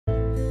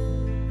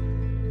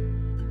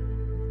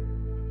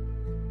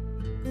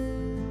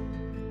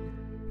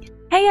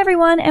Hey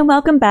everyone, and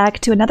welcome back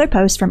to another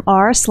post from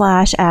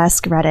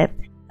r/AskReddit,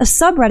 a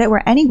subreddit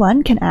where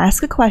anyone can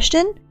ask a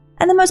question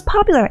and the most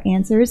popular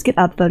answers get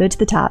upvoted to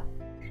the top.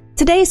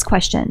 Today's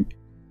question: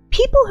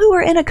 people who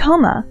are in a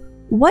coma,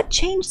 what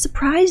change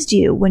surprised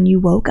you when you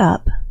woke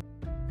up?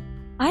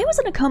 I was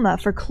in a coma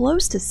for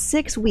close to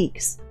 6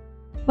 weeks.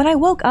 When I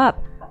woke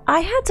up, I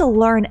had to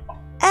learn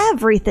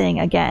everything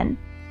again.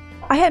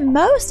 I had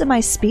most of my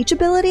speech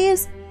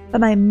abilities,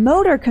 but my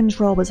motor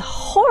control was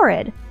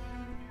horrid.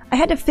 I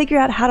had to figure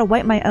out how to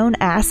wipe my own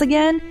ass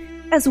again,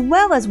 as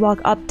well as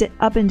walk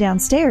up and down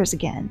stairs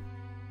again.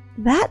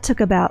 That took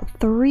about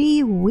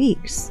 3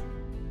 weeks.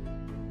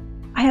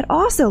 I had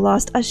also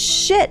lost a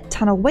shit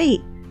ton of weight.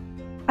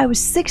 I was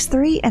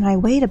 6'3" and I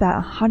weighed about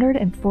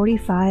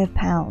 145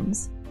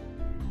 pounds.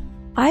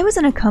 I was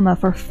in a coma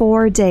for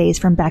 4 days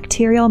from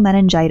bacterial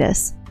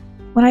meningitis.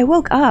 When I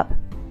woke up,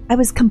 I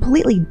was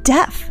completely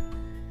deaf.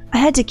 I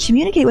had to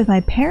communicate with my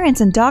parents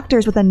and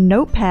doctors with a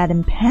notepad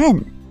and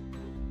pen.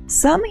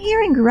 Some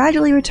hearing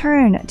gradually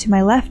returned to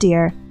my left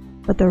ear,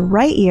 but the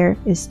right ear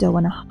is still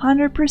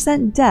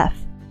 100% deaf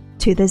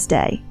to this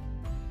day.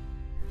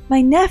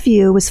 My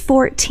nephew was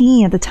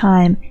 14 at the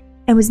time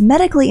and was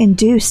medically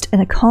induced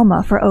in a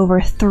coma for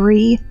over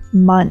 3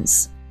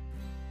 months.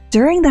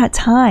 During that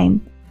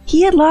time,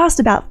 he had lost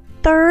about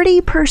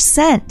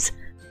 30%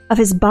 of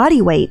his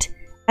body weight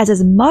as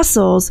his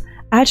muscles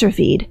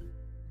atrophied.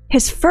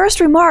 His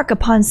first remark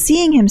upon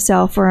seeing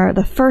himself for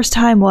the first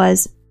time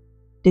was,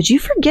 "Did you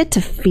forget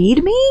to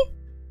feed me?"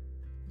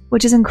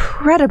 Which is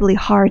incredibly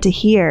hard to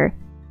hear,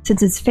 since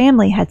his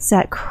family had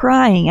sat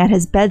crying at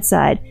his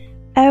bedside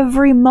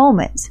every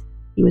moment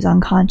he was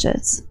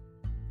unconscious.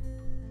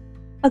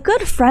 A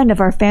good friend of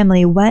our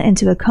family went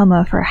into a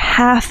coma for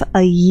half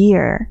a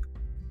year.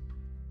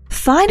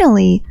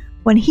 Finally,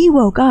 when he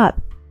woke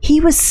up,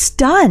 he was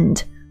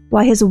stunned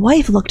why his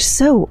wife looked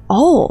so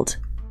old.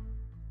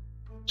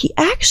 He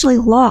actually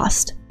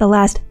lost the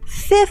last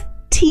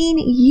 15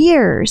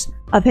 years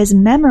of his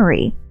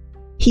memory.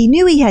 He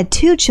knew he had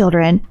 2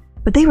 children,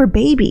 but they were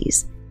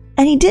babies,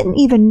 and he didn't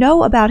even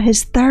know about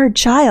his 3rd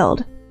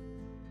child.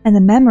 And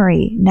the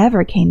memory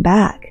never came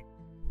back.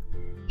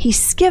 He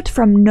skipped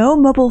from no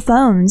mobile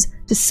phones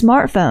to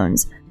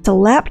smartphones to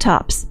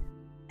laptops.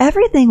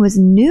 Everything was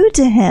new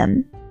to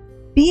him.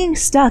 Being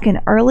stuck in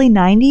early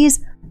 90s,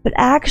 but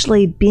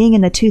actually being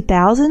in the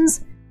 2000s,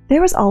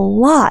 there was a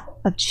lot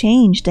of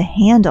change to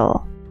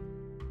handle.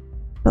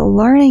 But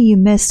learning you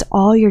missed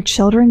all your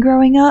children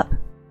growing up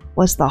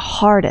was the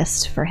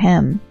hardest for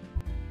him.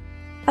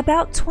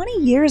 About 20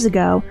 years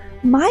ago,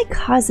 my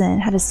cousin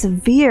had a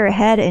severe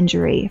head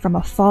injury from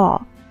a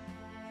fall.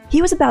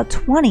 He was about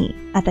 20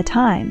 at the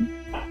time.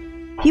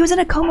 He was in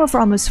a coma for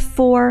almost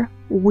 4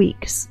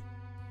 weeks.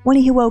 When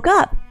he woke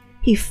up,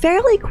 he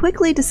fairly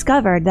quickly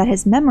discovered that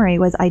his memory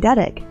was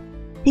eidetic.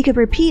 He could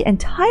repeat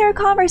entire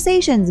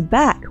conversations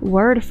back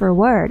word for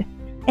word,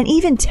 and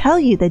even tell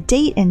you the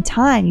date and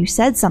time you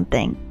said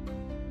something.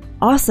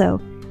 Also,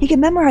 he could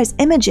memorize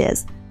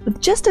images with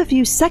just a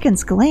few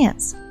seconds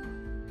glance.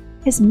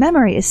 His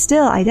memory is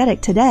still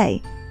eidetic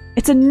today.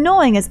 It's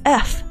annoying as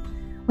F.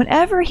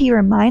 Whenever he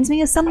reminds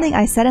me of something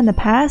I said in the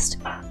past,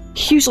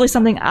 usually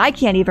something I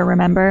can't even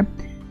remember,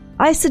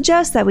 I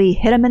suggest that we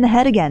hit him in the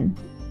head again.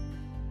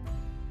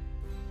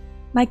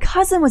 My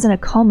cousin was in a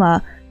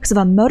coma because of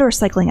a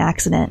motorcycling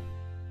accident.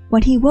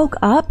 When he woke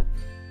up,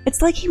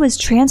 it's like he was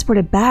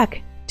transported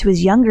back to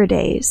his younger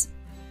days.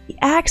 He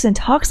acts and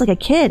talks like a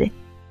kid.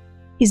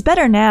 He's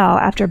better now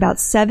after about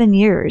 7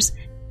 years,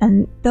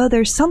 and though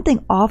there's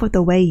something off with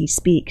the way he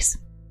speaks.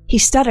 He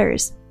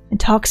stutters and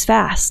talks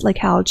fast like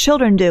how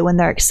children do when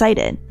they're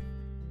excited.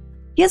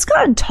 He has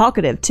gotten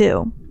talkative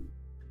too.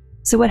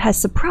 So what has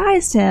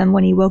surprised him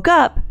when he woke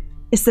up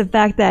is the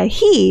fact that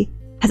he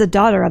has a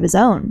daughter of his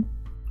own.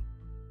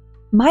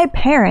 My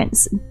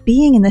parents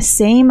being in the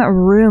same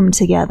room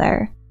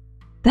together,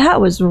 that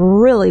was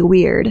really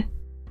weird.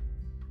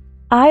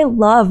 I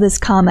love this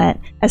comment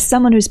as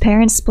someone whose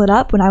parents split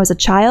up when I was a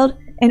child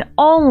and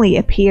only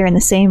appear in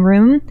the same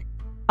room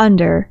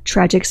under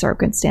tragic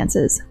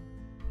circumstances.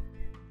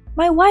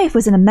 My wife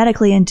was in a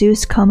medically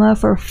induced coma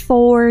for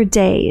 4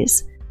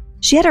 days.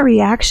 She had a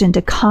reaction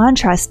to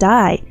contrast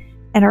dye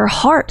and her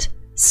heart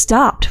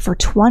stopped for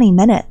 20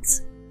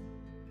 minutes.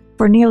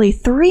 For nearly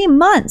 3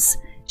 months,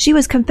 she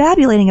was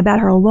confabulating about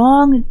her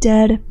long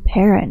dead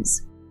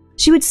parents.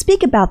 She would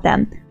speak about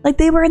them like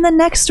they were in the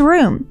next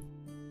room.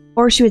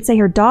 Or she would say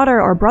her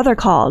daughter or brother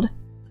called,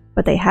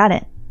 but they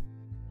hadn't.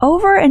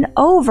 Over and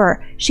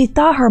over, she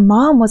thought her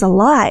mom was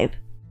alive,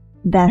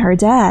 then her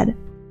dad.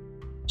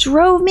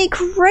 Drove me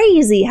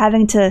crazy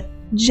having to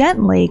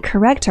gently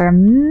correct her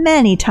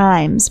many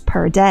times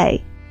per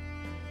day.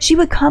 She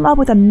would come up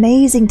with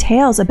amazing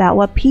tales about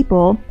what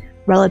people,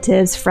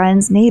 relatives,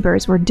 friends,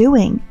 neighbors were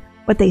doing,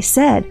 what they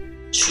said,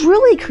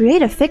 truly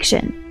creative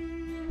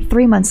fiction.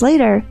 3 months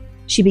later,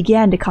 she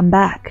began to come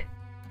back.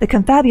 The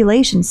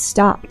confabulation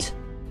stopped.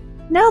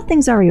 Now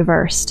things are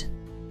reversed.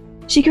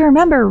 She can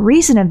remember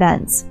recent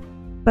events,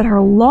 but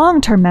her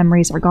long-term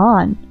memories are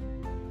gone.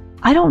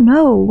 I don't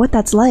know what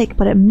that's like,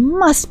 but it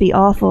must be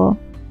awful.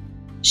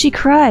 She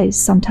cries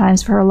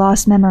sometimes for her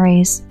lost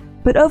memories,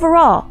 but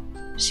overall,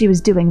 she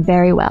was doing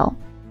very well.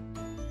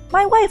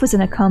 My wife was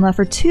in a coma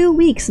for 2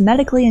 weeks,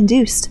 medically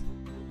induced.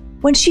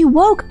 When she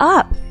woke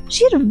up,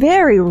 she had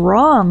very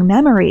wrong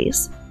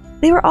memories.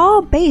 They were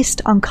all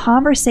based on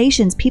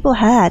conversations people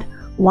had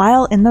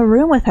while in the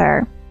room with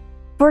her.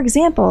 For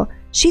example,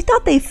 she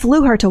thought they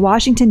flew her to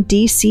Washington,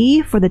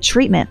 D.C. for the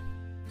treatment.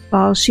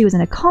 While she was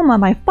in a coma,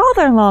 my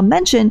father-in-law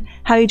mentioned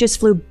how he just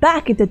flew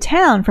back into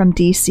town from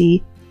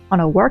D.C. on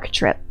a work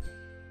trip.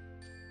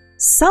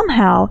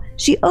 Somehow,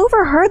 she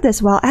overheard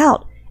this while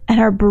out, and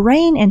her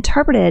brain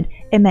interpreted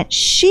it meant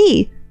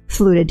she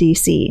flew to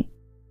D.C.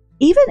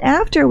 Even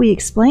after we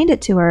explained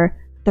it to her,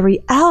 the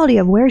reality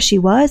of where she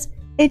was,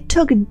 it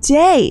took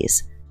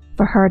days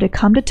for her to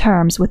come to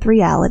terms with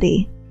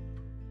reality.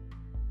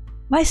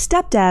 My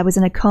stepdad was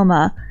in a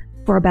coma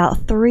for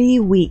about 3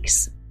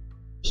 weeks.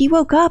 He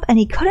woke up and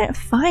he couldn't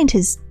find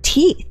his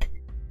teeth.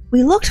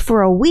 We looked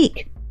for a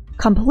week,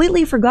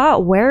 completely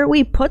forgot where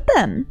we put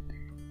them.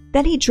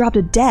 Then he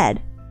dropped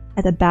dead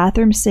at the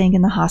bathroom sink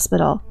in the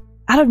hospital,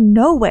 out of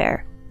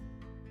nowhere.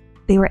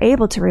 They were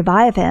able to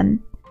revive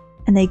him,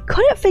 and they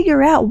couldn't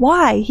figure out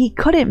why he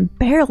couldn't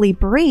barely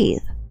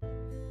breathe.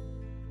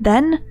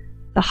 Then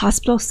the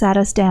hospital sat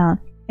us down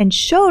and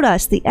showed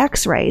us the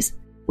x-rays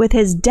with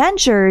his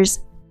dentures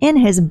in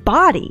his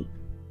body.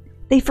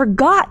 They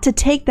forgot to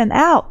take them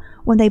out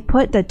when they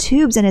put the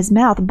tubes in his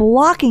mouth,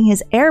 blocking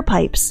his air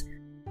pipes,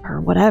 or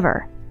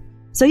whatever.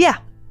 So yeah,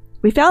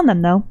 we found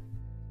them though.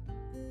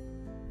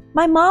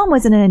 My mom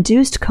was in an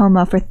induced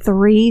coma for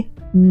 3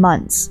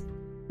 months.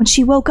 When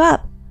she woke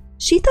up,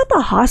 she thought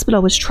the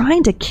hospital was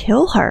trying to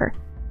kill her.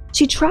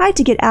 She tried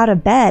to get out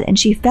of bed and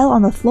she fell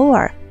on the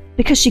floor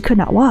because she could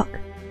not walk.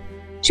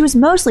 She was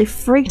mostly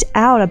freaked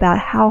out about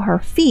how her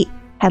feet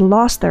had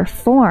lost their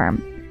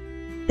form.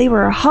 They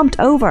were humped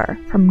over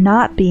from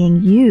not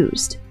being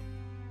used.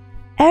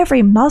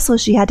 Every muscle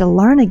she had to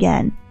learn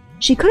again.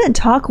 She couldn't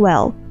talk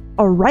well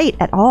or write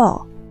at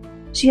all.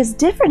 She has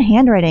different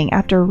handwriting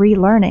after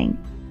relearning.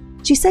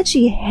 She said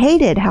she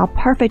hated how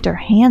perfect her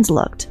hands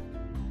looked.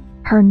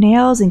 Her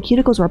nails and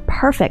cuticles were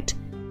perfect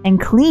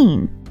and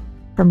clean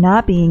from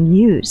not being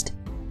used.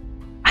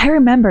 I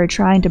remember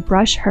trying to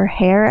brush her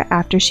hair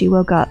after she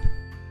woke up.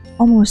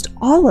 Almost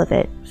all of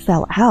it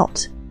fell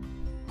out.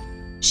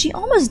 She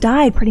almost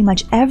died pretty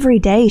much every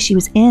day she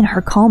was in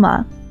her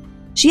coma.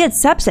 She had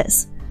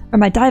sepsis, or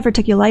my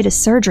diverticulitis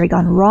surgery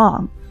gone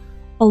wrong.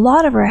 A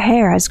lot of her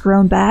hair has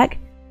grown back,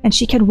 and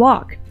she can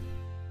walk,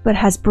 but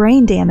has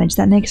brain damage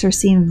that makes her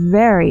seem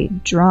very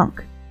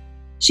drunk.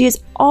 She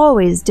is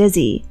always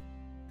dizzy,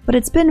 but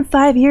it's been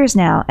 5 years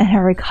now, and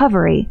her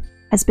recovery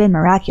has been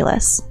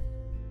miraculous.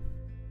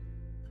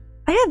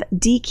 I have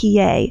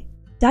DKA,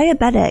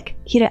 diabetic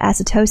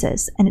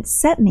ketoacidosis, and it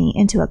sent me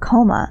into a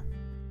coma.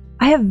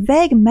 I have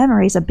vague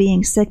memories of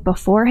being sick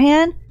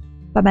beforehand,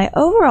 but my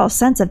overall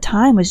sense of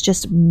time was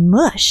just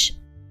mush.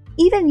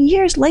 Even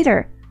years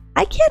later,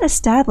 I can't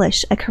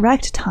establish a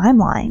correct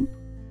timeline.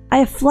 I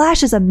have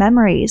flashes of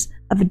memories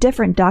of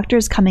different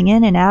doctors coming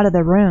in and out of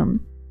the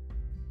room.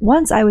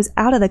 Once I was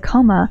out of the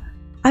coma,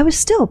 I was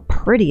still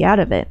pretty out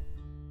of it.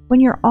 When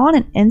you're on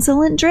an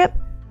insulin drip,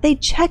 they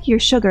check your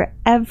sugar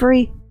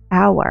every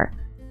hour.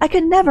 I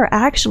could never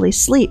actually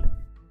sleep,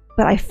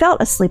 but I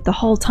felt asleep the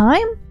whole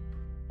time.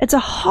 It's a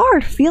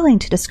hard feeling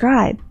to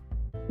describe.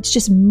 It's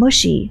just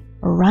mushy,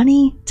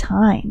 runny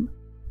time.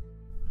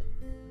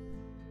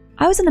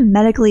 I was in a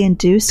medically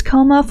induced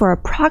coma for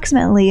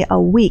approximately a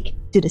week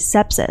due to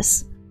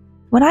sepsis.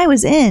 When I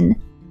was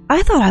in,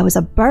 I thought I was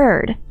a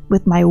bird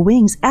with my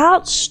wings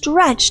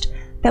outstretched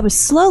that was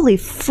slowly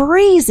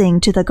freezing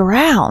to the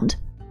ground.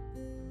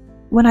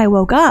 When I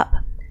woke up,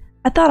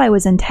 I thought I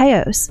was in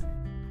Teos,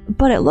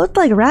 but it looked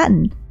like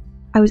Raton.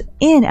 I was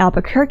in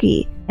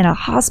Albuquerque in a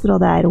hospital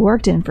that I'd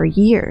worked in for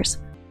years.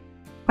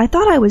 I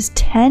thought I was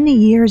 10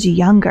 years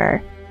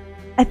younger.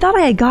 I thought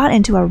I had got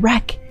into a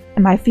wreck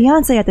and my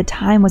fiancé at the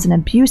time was an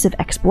abusive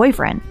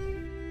ex-boyfriend.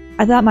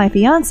 I thought my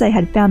fiancé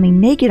had found me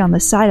naked on the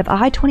side of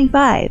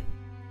I-25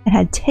 and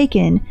had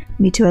taken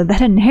me to a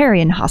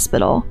veterinarian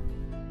hospital.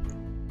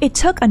 It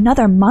took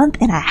another month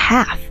and a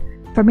half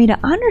for me to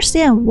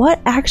understand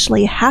what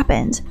actually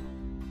happened.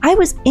 I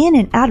was in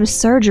and out of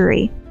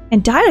surgery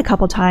and died a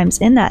couple times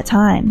in that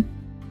time.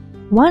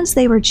 Once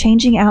they were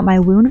changing out my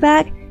wound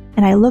vac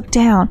and I looked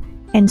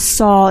down and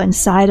saw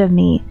inside of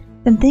me,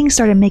 then things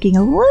started making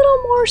a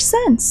little more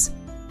sense.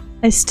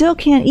 I still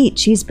can't eat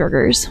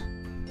cheeseburgers.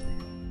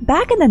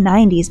 Back in the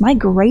 90s, my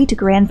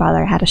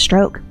great-grandfather had a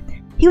stroke.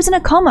 He was in a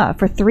coma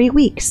for 3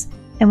 weeks,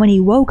 and when he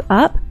woke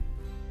up,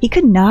 he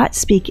could not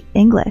speak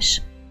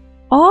English.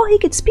 All he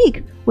could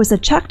speak was the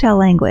Choctaw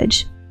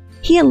language.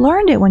 He had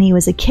learned it when he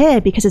was a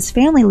kid because his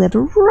family lived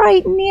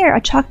right near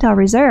a Choctaw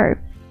reserve,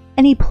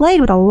 and he played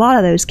with a lot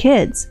of those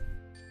kids.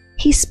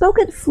 He spoke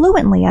it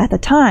fluently at the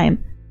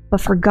time,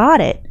 but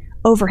forgot it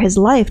over his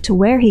life to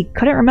where he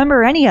couldn't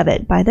remember any of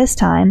it by this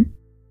time.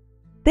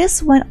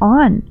 This went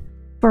on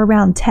for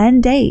around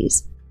 10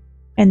 days.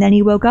 And then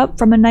he woke up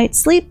from a night's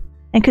sleep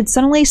and could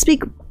suddenly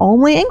speak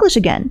only English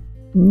again,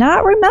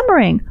 not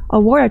remembering a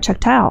word of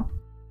Choctaw.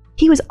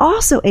 He was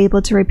also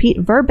able to repeat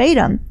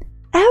verbatim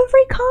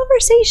every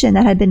conversation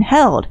that had been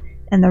held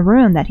in the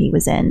room that he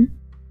was in.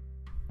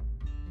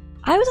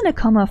 I was in a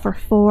coma for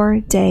 4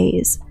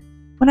 days.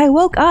 When I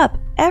woke up,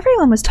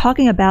 everyone was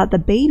talking about the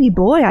baby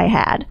boy I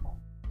had.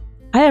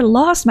 I had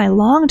lost my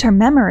long-term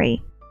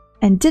memory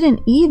and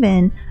didn't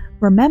even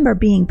remember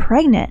being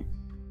pregnant.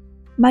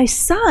 My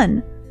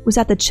son was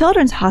at the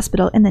children's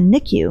hospital in the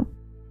NICU.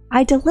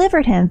 I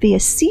delivered him via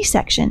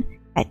C-section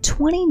at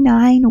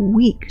 29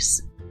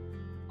 weeks.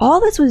 All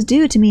this was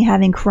due to me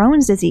having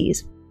Crohn's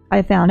disease.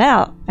 I found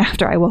out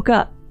after I woke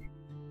up.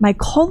 My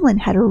colon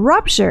had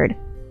ruptured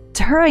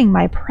during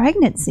my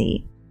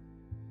pregnancy.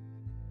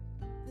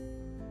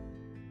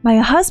 My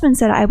husband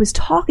said I was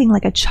talking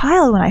like a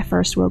child when I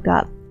first woke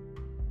up.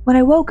 When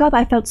I woke up,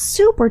 I felt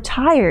super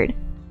tired,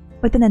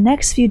 but then the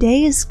next few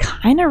days,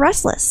 kinda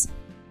restless.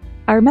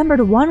 I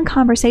remembered one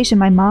conversation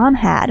my mom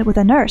had with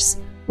a nurse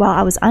while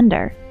I was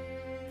under.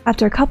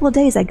 After a couple of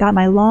days, I got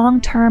my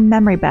long-term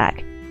memory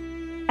back.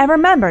 I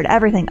remembered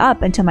everything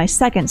up until my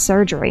second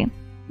surgery,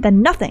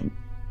 then nothing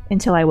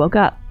until I woke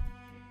up.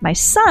 My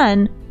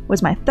son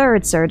was my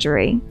third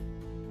surgery.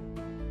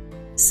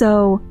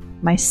 So,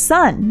 my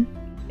son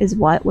is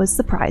what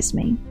surprised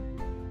me.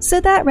 So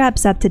that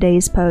wraps up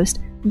today's post.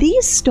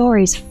 These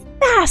stories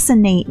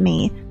fascinate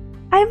me.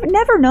 I've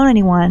never known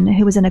anyone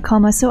who was in a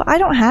coma, so I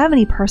don't have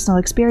any personal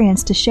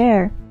experience to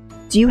share.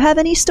 Do you have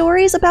any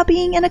stories about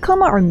being in a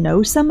coma or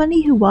know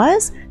somebody who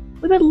was?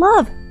 We would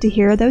love to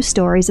hear those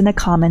stories in the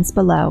comments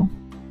below.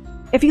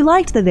 If you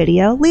liked the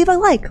video, leave a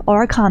like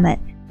or a comment.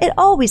 It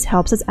always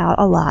helps us out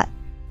a lot.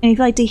 And if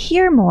you'd like to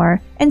hear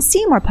more and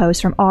see more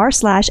posts from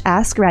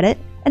r/AskReddit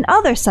and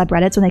other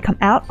subreddits when they come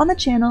out on the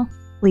channel,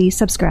 please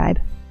subscribe.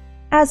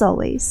 As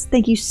always,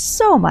 thank you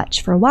so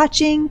much for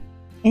watching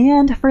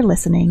and for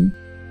listening.